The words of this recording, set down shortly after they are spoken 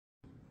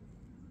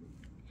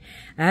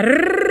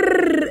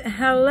Hello,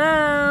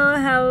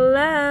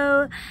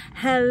 hello,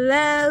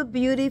 hello,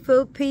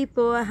 beautiful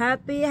people.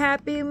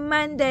 Happy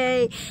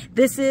Monday.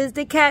 This is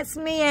the Cat's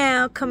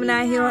Meow coming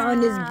out here on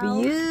this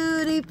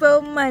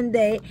beautiful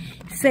Monday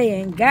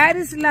saying God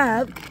is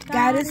love,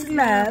 God is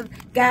love,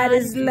 God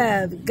is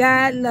love.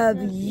 God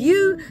love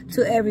you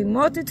to every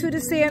multitude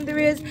of sin there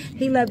is.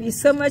 He love you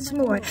so much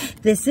more.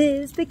 This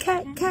is the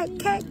cat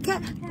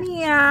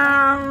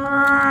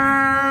meow.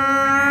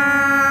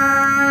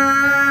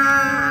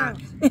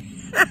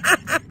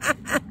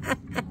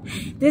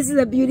 This is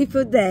a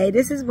beautiful day.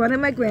 This is one of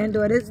my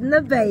granddaughters,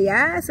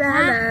 Nevaeh. Say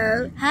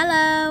hello.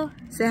 Hello.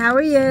 Say how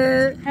are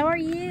you? How are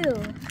you?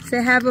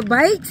 Say have a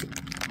bite.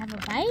 Have a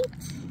bite?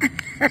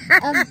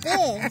 Of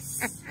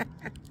this.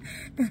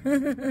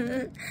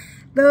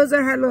 Those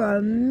are her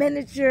little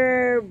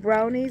miniature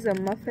brownies or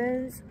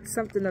muffins,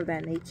 something of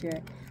that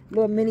nature.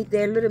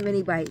 They're little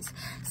mini bites.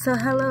 So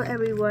hello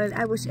everyone.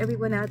 I wish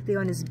everyone out there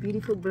on this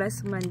beautiful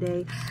blessed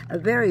Monday a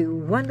very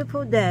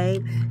wonderful day.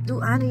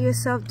 Do honor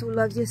yourself, do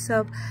love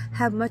yourself,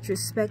 have much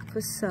respect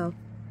for self.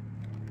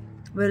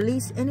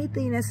 Release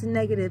anything that's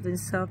negative in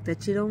self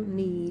that you don't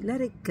need. Let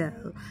it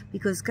go.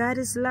 Because God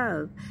is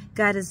love.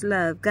 God is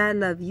love. God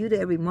loves you to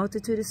every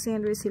multitude of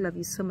standards. He loves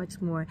you so much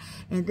more.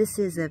 And this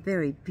is a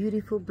very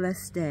beautiful,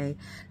 blessed day.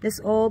 Let's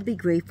all be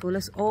grateful.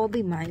 Let's all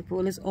be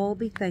mindful. Let's all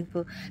be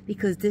thankful.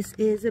 Because this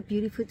is a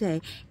beautiful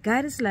day.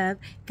 God is love.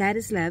 God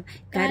is love.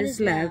 God is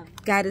love.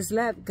 God is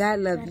love. God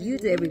loves you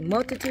to every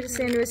multitude of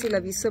standards. He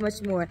loves you so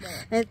much more.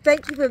 And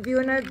thank you for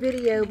viewing our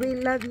video. We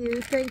love you.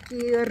 Thank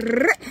you.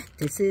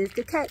 This is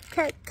the cat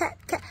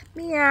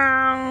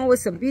meow with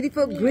some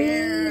beautiful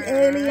green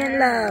alien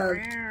love.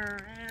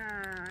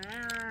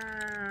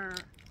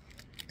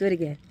 Do it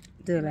again.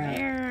 Do it loud.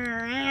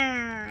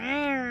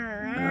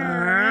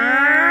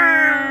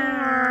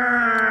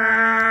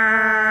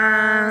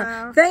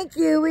 Thank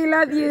you. We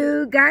love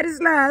you. God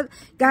is love.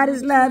 God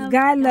is love.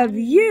 God love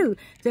you.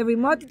 To every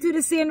multitude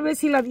of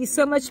sinners, He loves you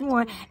so much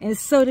more. And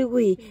so do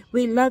we.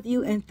 We love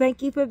you and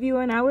thank you for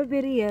viewing our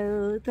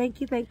video.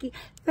 Thank you. Thank you.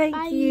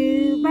 Thank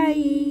you.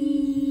 Bye.